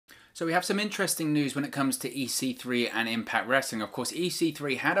So we have some interesting news when it comes to EC3 and Impact Wrestling. Of course,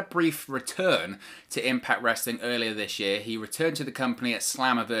 EC3 had a brief return to Impact Wrestling earlier this year. He returned to the company at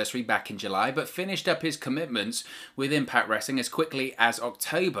Slammiversary back in July, but finished up his commitments with Impact Wrestling as quickly as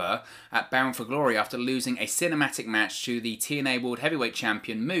October at Bound for Glory after losing a cinematic match to the TNA World Heavyweight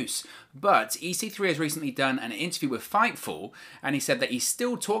Champion Moose. But EC3 has recently done an interview with Fightful, and he said that he's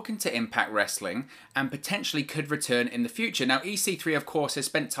still talking to Impact Wrestling and potentially could return in the future. Now, EC3, of course, has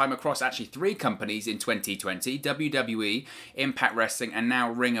spent time across actually 3 companies in 2020, WWE, Impact Wrestling, and now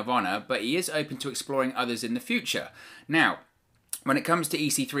Ring of Honor, but he is open to exploring others in the future. Now, when it comes to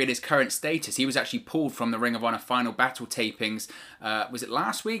EC3 and his current status, he was actually pulled from the Ring of Honor Final Battle tapings, was it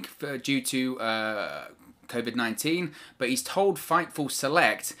last week, due to COVID-19, but he's told Fightful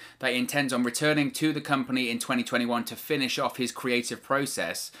Select that he intends on returning to the company in 2021 to finish off his creative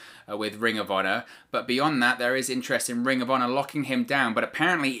process with Ring of Honor. But beyond that, there is interest in Ring of Honor locking him down, but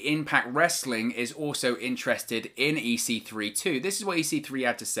apparently Impact Wrestling is also interested in EC3 too. This is what EC3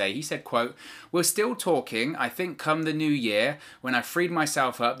 had to say. He said, quote, "We're still talking. I think come the new year, when I freed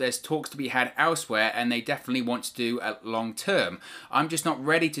myself up, there's talks to be had elsewhere, and they definitely want to do a long term. I'm just not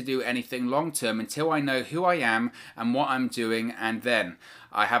ready to do anything long term until I know who I am and what I'm doing, and then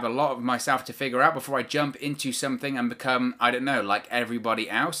I have a lot of myself to figure out before I jump into something and become, I don't know, like everybody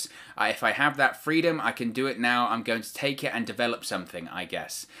else. If I have that freedom, I can do it now. I'm going to take it and develop something, I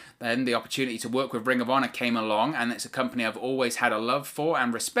guess." Then the opportunity to work with Ring of Honor came along, and it's a company I've always had a love for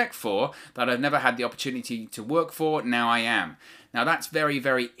and respect for that I've never had the opportunity to work for. Now I am. Now that's very,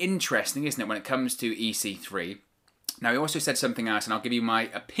 very interesting, isn't it, when it comes to EC3? Now, he also said something else, and I'll give you my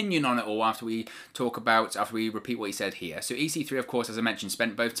opinion on it all after we repeat what he said here. So EC3, of course, as I mentioned,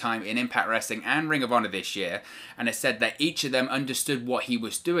 spent both time in Impact Wrestling and Ring of Honor this year, and it said that each of them understood what he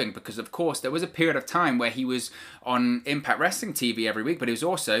was doing, because, of course, there was a period of time where he was on Impact Wrestling TV every week, but he was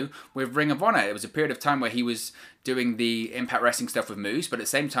also with Ring of Honor. It was a period of time where he was doing the Impact Wrestling stuff with Moose, but at the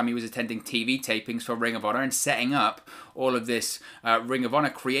same time he was attending TV tapings for Ring of Honor and setting up all of this Ring of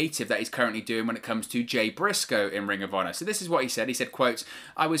Honor creative that he's currently doing when it comes to Jay Briscoe in Ring of Honor. So this is what he said. He said, quote,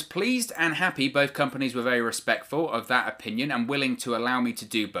 "I was pleased and happy both companies were very respectful of that opinion and willing to allow me to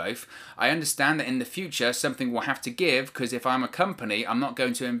do both. I understand that in the future something will have to give, because if I'm a company, I'm not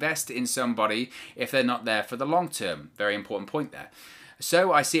going to invest in somebody if they're not there for the long term." Very important point there.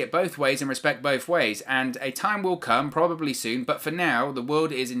 "So I see it both ways and respect both ways, and a time will come, probably soon, but for now, the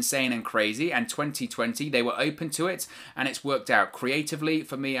world is insane and crazy, and 2020, they were open to it, and it's worked out creatively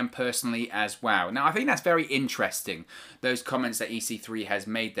for me and personally as well." Now, I think that's very interesting, those comments that EC3 has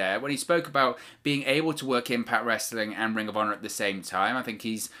made there. When he spoke about being able to work Impact Wrestling and Ring of Honor at the same time, I think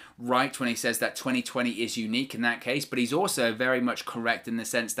he's right when he says that 2020 is unique in that case, but he's also very much correct in the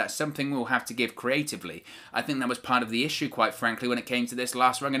sense that something will have to give creatively. I think that was part of the issue, quite frankly, when it came to this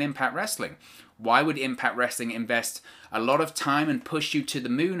last run in Impact Wrestling. Why would Impact Wrestling invest a lot of time and push you to the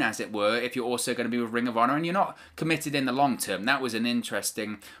moon, as it were, if you're also going to be with Ring of Honor and you're not committed in the long term? That was an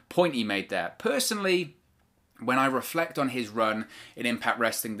interesting point he made there. Personally, when I reflect on his run in Impact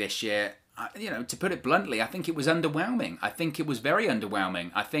Wrestling this year, to put it bluntly, I think it was underwhelming. I think it was very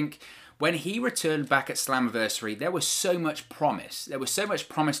underwhelming. I think when he returned back at Slammiversary, there was so much promise. There was so much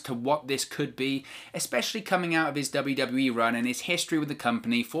promise to what this could be, especially coming out of his WWE run and his history with the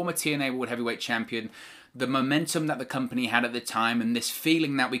company, former TNA World Heavyweight Champion, the momentum that the company had at the time, and this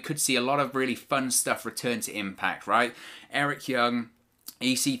feeling that we could see a lot of really fun stuff return to Impact, right? Eric Young,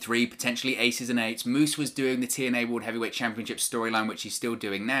 EC3, potentially Aces and Eights. Moose was doing the TNA World Heavyweight Championship storyline, which he's still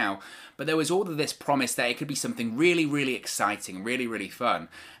doing now. But there was all of this promise that it could be something really, really exciting, really, really fun.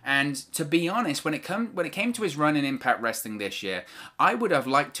 And to be honest, when it came to his run in Impact Wrestling this year, I would have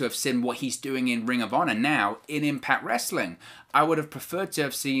liked to have seen what he's doing in Ring of Honor now in Impact Wrestling. I would have preferred to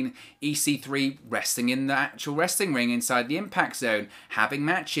have seen EC3 wrestling in the actual wrestling ring inside the Impact Zone, having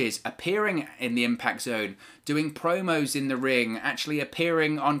matches, appearing in the Impact Zone, doing promos in the ring, actually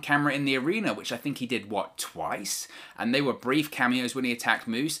appearing on camera in the arena, which I think he did, twice? And they were brief cameos when he attacked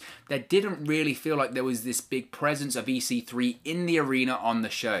Moose. There didn't really feel like there was this big presence of EC3 in the arena on the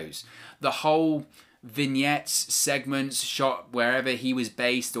shows. The whole vignettes, segments, shot wherever he was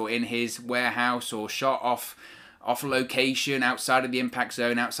based or in his warehouse or shot off location, outside of the Impact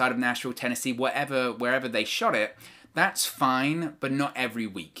Zone, outside of Nashville, Tennessee, wherever they shot it, that's fine, but not every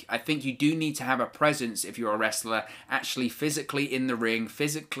week. I think you do need to have a presence if you're a wrestler, actually physically in the ring,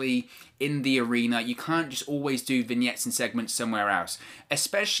 physically in the arena. You can't just always do vignettes and segments somewhere else,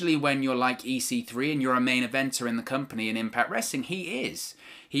 especially when you're like EC3 and you're a main eventer in the company in Impact Wrestling.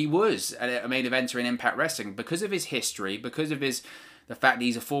 He was a main eventer in Impact Wrestling because of his history, because of his the fact that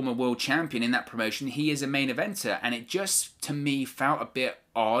he's a former world champion in that promotion, he is a main eventer. And it just, to me, felt a bit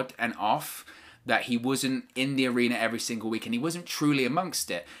odd and off that he wasn't in the arena every single week and he wasn't truly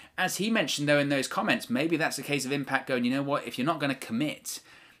amongst it. As he mentioned, though, in those comments, maybe that's a case of Impact going, you know what, if you're not going to commit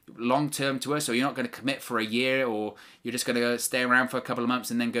long-term to us, or you're not going to commit for a year, or you're just going to stay around for a couple of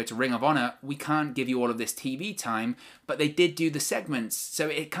months and then go to Ring of Honor, we can't give you all of this TV time. But they did do the segments, so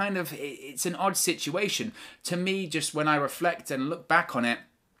it's an odd situation. To me, just when I reflect and look back on it,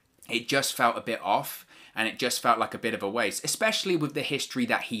 it just felt a bit off. And it just felt like a bit of a waste, especially with the history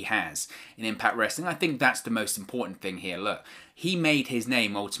that he has in Impact Wrestling. I think that's the most important thing here. Look, he made his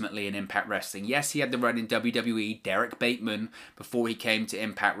name ultimately in Impact Wrestling. Yes, he had the run in WWE, Derek Bateman, before he came to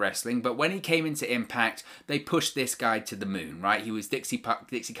Impact Wrestling. But when he came into Impact, they pushed this guy to the moon, right? He was Dixie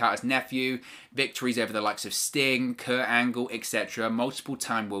Carter's nephew, victories over the likes of Sting, Kurt Angle, etc.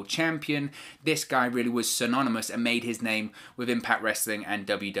 Multiple-time world champion. This guy really was synonymous and made his name with Impact Wrestling and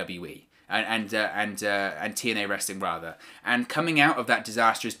WWE. And TNA Wrestling, rather. And coming out of that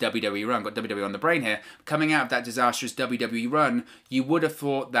disastrous WWE run, got WWE on the brain here, coming out of that disastrous WWE run, you would have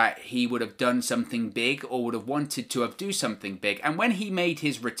thought that he would have done something big or would have wanted to have do something big. And when he made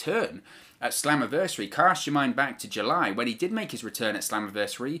his return at Slammiversary, cast your mind back to July, when he did make his return at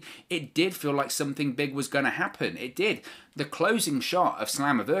Slammiversary, it did feel like something big was going to happen. It did. The closing shot of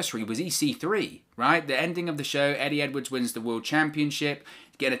Slammiversary was EC3, right? The ending of the show, Eddie Edwards wins the World Championship,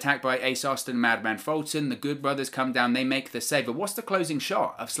 get attacked by Ace Austin and Madman Fulton, the Good Brothers come down, they make the save. But what's the closing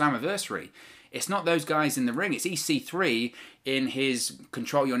shot of Slammiversary? It's not those guys in the ring, it's EC3 in his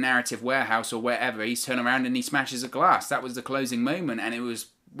Control Your Narrative warehouse or wherever. He's turned around and he smashes a glass. That was the closing moment, and it was,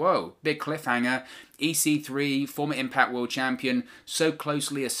 whoa, big cliffhanger. EC3, former Impact World Champion, so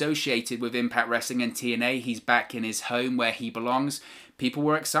closely associated with Impact Wrestling and TNA, he's back in his home where he belongs. People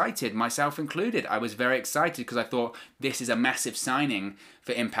were excited, myself included. I was very excited because I thought this is a massive signing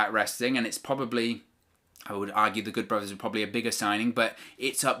for Impact Wrestling, and it's probably, I would argue the Good Brothers were probably a bigger signing, but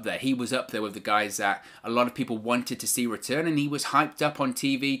it's up there. He was up there with the guys that a lot of people wanted to see return, and he was hyped up on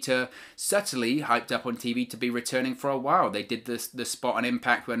TV subtly hyped up on TV to be returning for a while. They did the spot on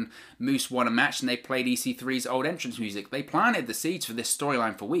Impact when Moose won a match and they played EC3's old entrance music. They planted the seeds for this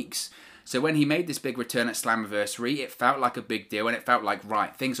storyline for weeks. So when he made this big return at Slammiversary, it felt like a big deal, and it felt like,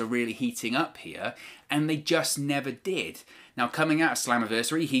 right, things are really heating up here, and they just never did. Now, coming out of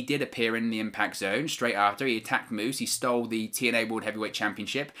Slammiversary, he did appear in the Impact Zone straight after. He attacked Moose, he stole the TNA World Heavyweight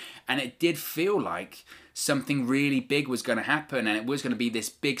Championship, and it did feel like something really big was going to happen, and it was going to be this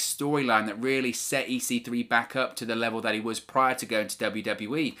big storyline that really set EC3 back up to the level that he was prior to going to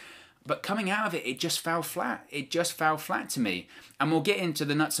WWE. But coming out of it, it just fell flat. It just fell flat to me. And we'll get into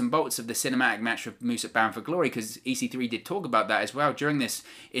the nuts and bolts of the cinematic match with Moose at Bound for Glory, because EC3 did talk about that as well during this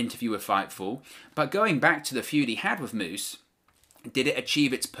interview with Fightful. But going back to the feud he had with Moose, did it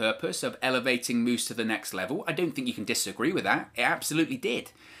achieve its purpose of elevating Moose to the next level? I don't think you can disagree with that. It absolutely did.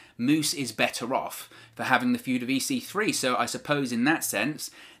 Moose is better off for having the feud of EC3. So I suppose in that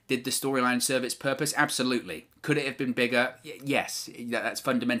sense, did the storyline serve its purpose? Absolutely. Could it have been bigger? Yes, that's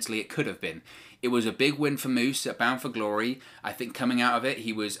fundamentally it could have been. It was a big win for Moose at Bound for Glory. I think coming out of it,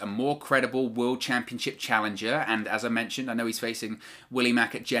 he was a more credible World Championship challenger. And as I mentioned, I know he's facing Willie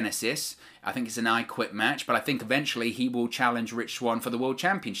Mack at Genesis. I think it's an I Quit match, but I think eventually he will challenge Rich Swann for the World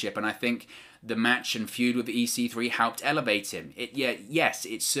Championship. And I think the match and feud with EC3 helped elevate him. Yes,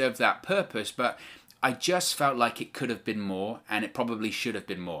 it served that purpose, but I just felt like it could have been more, and it probably should have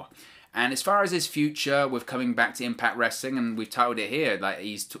been more. And as far as his future with coming back to Impact Wrestling, and we've titled it here, like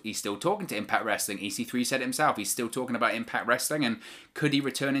he's still talking to Impact Wrestling. EC3 said it himself, he's still talking about Impact Wrestling, and could he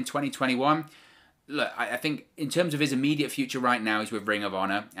return in 2021? Look, I think in terms of his immediate future right now, he's with Ring of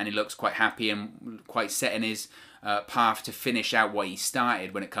Honor, and he looks quite happy and quite set in his path to finish out what he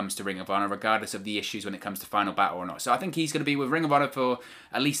started when it comes to Ring of Honor, regardless of the issues when it comes to Final Battle or not. So I think he's going to be with Ring of Honor for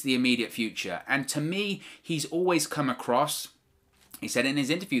at least the immediate future. And to me, he's always come across, he said in his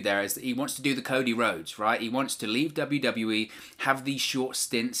interview there, is that he wants to do the Cody Rhodes, right? He wants to leave WWE, have these short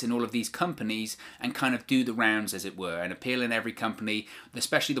stints in all of these companies, and kind of do the rounds, as it were, and appeal in every company,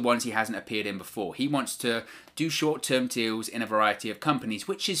 especially the ones he hasn't appeared in before. He wants to do short-term deals in a variety of companies,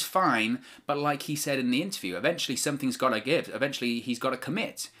 which is fine, but like he said in the interview, eventually something's got to give. Eventually he's got to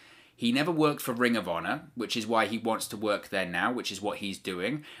commit. He never worked for Ring of Honor, which is why he wants to work there now, which is what he's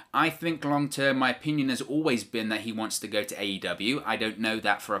doing. I think long-term, my opinion has always been that he wants to go to AEW. I don't know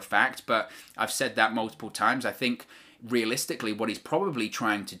that for a fact, but I've said that multiple times. I think realistically what he's probably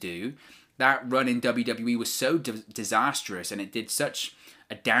trying to do, that run in WWE was so disastrous, and it did such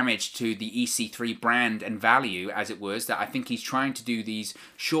a damage to the EC3 brand and value, as it was, that I think he's trying to do these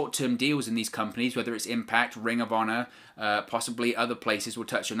short-term deals in these companies, whether it's Impact, Ring of Honor, possibly other places. We'll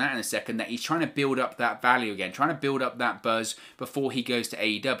touch on that in a second. That he's trying to build up that value again, trying to build up that buzz before he goes to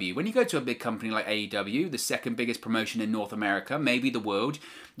AEW. When you go to a big company like AEW, the second biggest promotion in North America, maybe the world,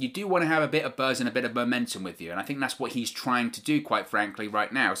 you do want to have a bit of buzz and a bit of momentum with you. And I think that's what he's trying to do, quite frankly,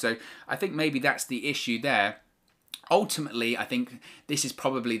 right now. So I think maybe that's the issue there. Ultimately, I think this is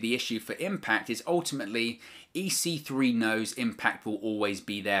probably the issue for Impact, is ultimately EC3 knows Impact will always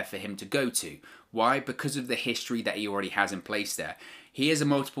be there for him to go to. Why? Because of the history that he already has in place there. He is a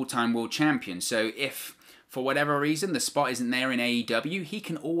multiple-time world champion, so if for whatever reason the spot isn't there in AEW, he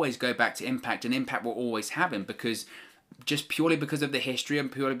can always go back to Impact, and Impact will always have him, because just purely because of the history and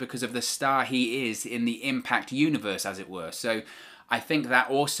purely because of the star he is in the Impact universe, as it were. So I think that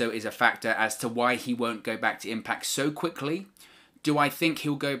also is a factor as to why he won't go back to Impact so quickly. Do I think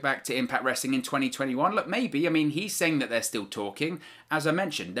he'll go back to Impact Wrestling in 2021? Look, maybe. I mean, he's saying that they're still talking. As I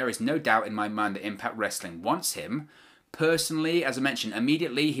mentioned, there is no doubt in my mind that Impact Wrestling wants him. Personally, as I mentioned,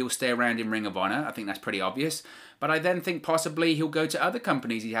 immediately he'll stay around in Ring of Honor. I think that's pretty obvious. But I then think possibly he'll go to other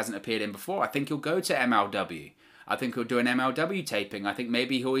companies he hasn't appeared in before. I think he'll go to MLW. I think he'll do an MLW taping. I think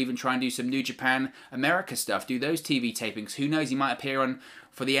maybe he'll even try and do some New Japan America stuff, do those TV tapings. Who knows, he might appear on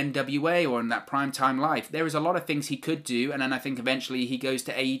for the NWA or in that Primetime Live. There is a lot of things he could do, and then I think eventually he goes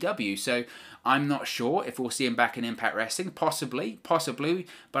to AEW. So I'm not sure if we'll see him back in Impact Wrestling. Possibly,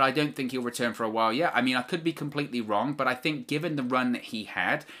 but I don't think he'll return for a while yet. I mean, I could be completely wrong, but I think given the run that he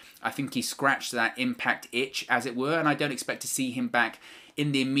had, I think he scratched that Impact itch, as it were, and I don't expect to see him back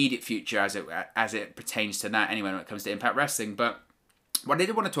in the immediate future as it pertains to that anyway when it comes to Impact Wrestling. But what I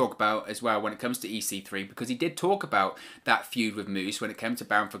did want to talk about as well when it comes to EC3, because he did talk about that feud with Moose when it came to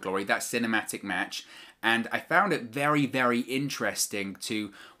Bound for Glory, that cinematic match, and I found it very, very interesting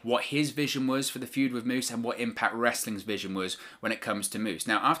to what his vision was for the feud with Moose and what Impact Wrestling's vision was when it comes to Moose.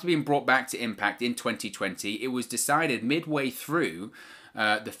 Now, after being brought back to Impact in 2020, it was decided midway through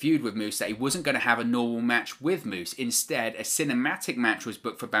the feud with Moose that he wasn't going to have a normal match with Moose. Instead, a cinematic match was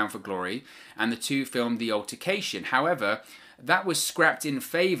booked for Bound for Glory, and the two filmed the altercation. However, that was scrapped in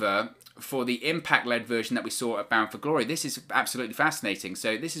favour for the Impact-led version that we saw at Bound for Glory. This is absolutely fascinating.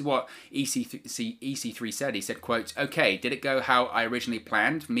 So this is what EC3 said. He said, quote, "Okay, did it go how I originally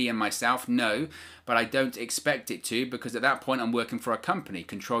planned? Me and myself? No, but I don't expect it to, because at that point I'm working for a company.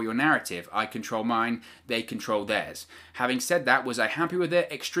 Control your narrative. I control mine, they control theirs. Having said that, was I happy with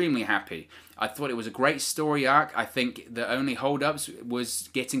it? Extremely happy. I thought it was a great story arc. I think the only hold-ups was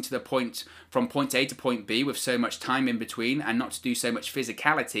getting to the point, from point A to point B with so much time in between, and not to do so much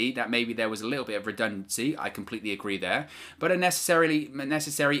physicality, that maybe there was a little bit of redundancy. I completely agree there. But a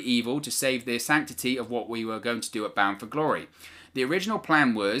necessary evil to save the sanctity of what we were going to do at Bound for Glory. The original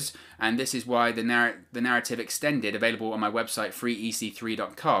plan was, and this is why the narrative extended, available on my website,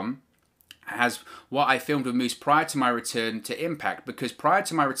 freeec3.com, as what I filmed with Moose prior to my return to Impact, because prior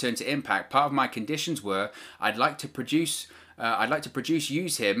to my return to Impact, part of my conditions were I'd like to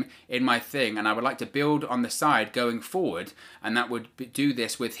use him in my thing, and I would like to build on the side going forward, and that would do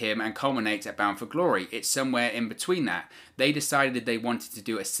this with him and culminate at Bound for Glory. It's somewhere in between that. They decided they wanted to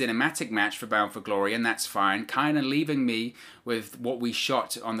do a cinematic match for Bound for Glory, and that's fine, kind of leaving me with what we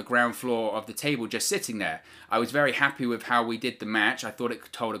shot on the ground floor of the table just sitting there. I was very happy with how we did the match. I thought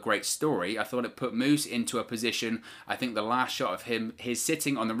it told a great story. I thought it put Moose into a position, I think the last shot of his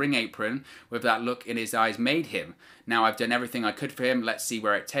sitting on the ring apron with that look in his eyes made him. Now I've done everything I could for him. Let's see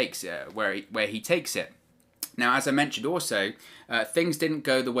where it takes where he takes it. Now, as I mentioned also, things didn't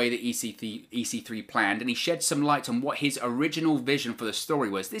go the way that EC3 planned, and he shed some light on what his original vision for the story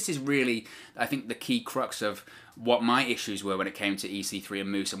was. This is really, I think, the key crux of what my issues were when it came to EC3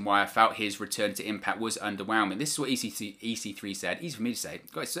 and Moose, and why I felt his return to Impact was underwhelming. This is what EC3 said. Easy for me to say.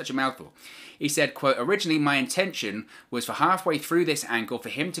 God, it's such a mouthful. He said, quote, "Originally, my intention was for halfway through this angle for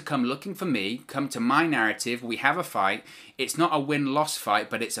him to come looking for me, come to my narrative, we have a fight. It's not a win-loss fight,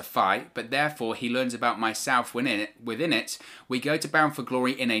 but it's a fight. But therefore, he learns about myself within it. We go to Bound for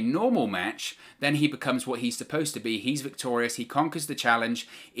Glory in a normal match. Then he becomes what he's supposed to be. He's victorious. He conquers the challenge.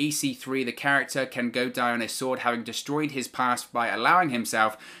 EC3, the character, can go die on a sword, having destroyed his past by allowing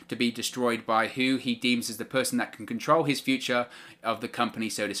himself to be destroyed by who he deems as the person that can control his future of the company,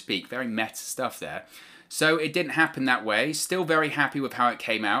 so to speak." Very meta stuff there. So it didn't happen that way. Still very happy with how it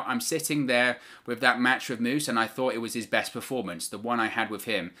came out. I'm sitting there with that match with Moose, and I thought it was his best performance, the one I had with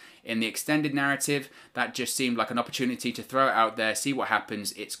him. In the extended narrative, that just seemed like an opportunity to throw it out there, see what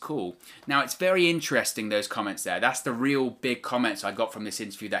happens, it's cool. Now, it's very interesting, those comments there. That's the real big comments I got from this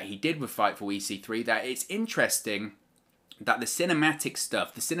interview that he did with Fightful EC3, that it's interesting that the cinematic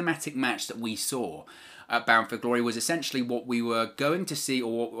stuff, the cinematic match that we saw at Bound for Glory was essentially what we were going to see,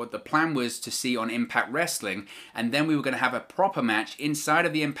 or what the plan was to see on Impact Wrestling, and then we were going to have a proper match inside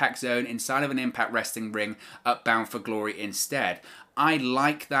of the Impact Zone, inside of an Impact Wrestling ring at Bound for Glory instead. I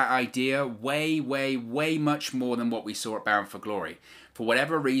like that idea way much more than what we saw at Bound for Glory. For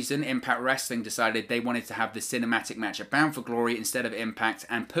whatever reason, Impact Wrestling decided they wanted to have the cinematic match at Bound for Glory instead of Impact,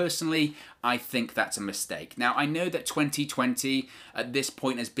 and personally, I think that's a mistake. Now, I know that 2020 at this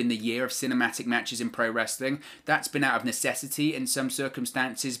point has been the year of cinematic matches in pro wrestling. That's been out of necessity in some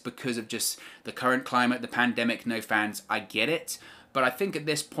circumstances because of just the current climate, the pandemic, no fans. I get it. But I think at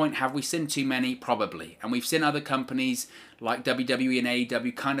this point, have we seen too many? Probably. And we've seen other companies like WWE and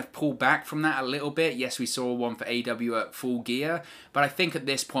AEW kind of pull back from that a little bit. Yes, we saw one for AEW at Full Gear. But I think at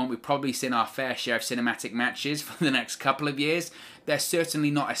this point, we've probably seen our fair share of cinematic matches for the next couple of years. They're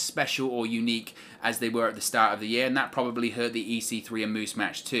certainly not as special or unique as they were at the start of the year. And that probably hurt the EC3 and Moose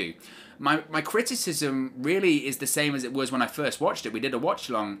match too. My criticism really is the same as it was when I first watched it. We did a watch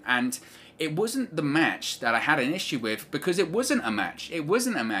along, and it wasn't the match that I had an issue with, because it wasn't a match. It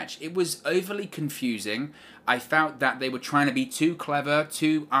wasn't a match. It was overly confusing. I felt that they were trying to be too clever,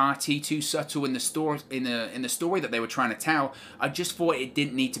 too arty, too subtle in the story that they were trying to tell. I just thought it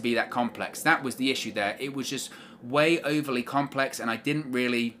didn't need to be that complex. That was the issue there. It was just way overly complex, and I didn't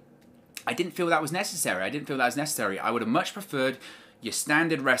feel that was necessary. I would have much preferred your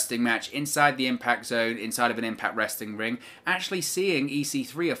standard wrestling match inside the Impact Zone, inside of an Impact Wrestling ring, actually seeing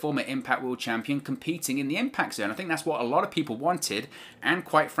EC3, a former Impact World Champion, competing in the Impact Zone. I think that's what a lot of people wanted, and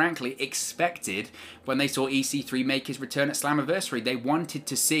quite frankly, expected when they saw EC3 make his return at Slammiversary. They wanted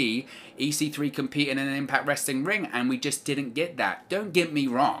to see EC3 compete in an Impact Wrestling ring, and we just didn't get that. Don't get me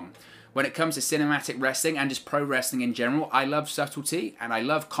wrong. When it comes to cinematic wrestling and just pro wrestling in general, I love subtlety and I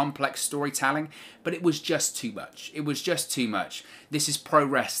love complex storytelling, but it was just too much. It was just too much. This is pro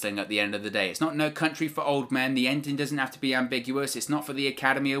wrestling at the end of the day. It's not No Country for Old Men. The ending doesn't have to be ambiguous. It's not for the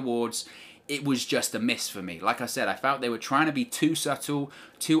Academy Awards. It was just a miss for me. Like I said, I felt they were trying to be too subtle,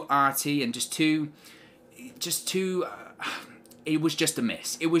 too arty, and just too... it was just a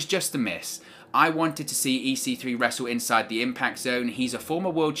miss. It was just a miss. I wanted to see EC3 wrestle inside the Impact Zone. He's a former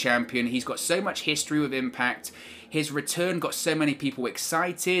world champion. He's got so much history with Impact. His return got so many people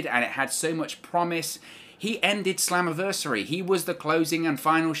excited, and it had so much promise. He ended Slammiversary. He was the closing and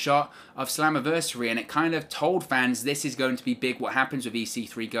final shot of Slammiversary, and it kind of told fans this is going to be big, what happens with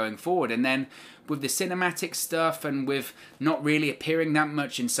EC3 going forward. And then with the cinematic stuff and with not really appearing that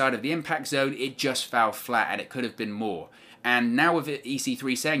much inside of the Impact Zone, it just fell flat, and it could have been more. And now with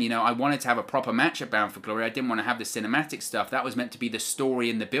EC3 saying, you know, I wanted to have a proper match at Bound for Glory. I didn't want to have the cinematic stuff. That was meant to be the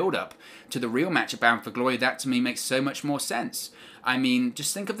story and the build-up to the real match at Bound for Glory. That, to me, makes so much more sense. I mean,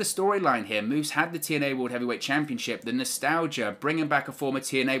 just think of the storyline here. Moose had the TNA World Heavyweight Championship, the nostalgia, bringing back a former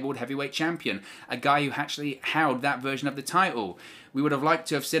TNA World Heavyweight Champion, a guy who actually held that version of the title. We would have liked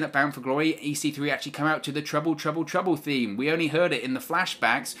to have seen at Bound for Glory EC3 actually come out to the Trouble, Trouble, Trouble theme. We only heard it in the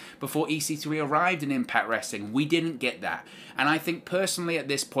flashbacks before EC3 arrived in Impact Wrestling. We didn't get that. And I think personally at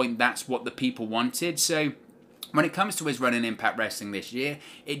this point that's what the people wanted. So when it comes to his run in Impact Wrestling this year,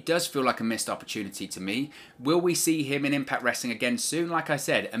 it does feel like a missed opportunity to me. Will we see him in Impact Wrestling again soon? Like I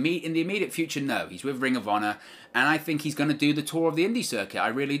said, in the immediate future, no. He's with Ring of Honor, and I think he's going to do the tour of the indie circuit. I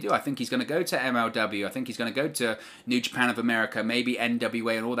really do. I think he's going to go to MLW. I think he's going to go to New Japan of America, maybe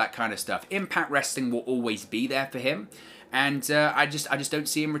NWA and all that kind of stuff. Impact Wrestling will always be there for him, and I just don't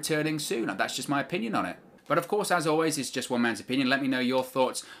see him returning soon. That's just my opinion on it. But of course, as always, it's just one man's opinion. Let me know your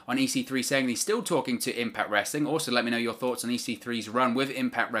thoughts on EC3 saying he's still talking to Impact Wrestling. Also, let me know your thoughts on EC3's run with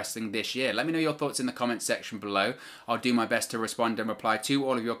Impact Wrestling this year. Let me know your thoughts in the comments section below. I'll do my best to respond and reply to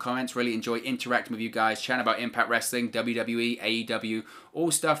all of your comments. Really enjoy interacting with you guys, chatting about Impact Wrestling, WWE, AEW,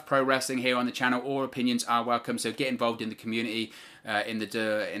 all stuff pro wrestling here on the channel. All opinions are welcome, so get involved in the community in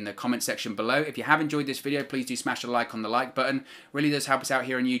the comment section below. If you have enjoyed this video, please do smash a like on the like button. Really does help us out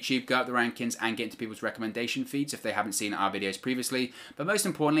here on YouTube, go up the rankings and get into people's recommendation feeds if they haven't seen our videos previously. But most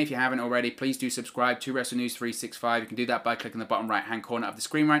importantly, if you haven't already, please do subscribe to Wrestle News 365. You can do that by clicking the bottom right hand corner of the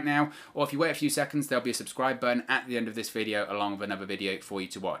screen right now, or if you wait a few seconds, there'll be a subscribe button at the end of this video along with another video for you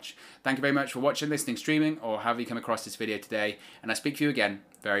to watch. Thank you very much for watching, listening, streaming, or however you come across this video today, and I'll speak to you again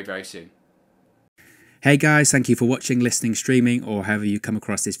very, very soon. Hey guys, thank you for watching, listening, streaming, or however you come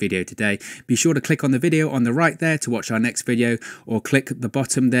across this video today. Be sure to click on the video on the right there to watch our next video, or click the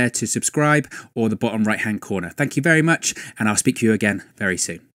bottom there to subscribe, or the bottom right hand corner. Thank you very much, and I'll speak to you again very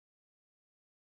soon.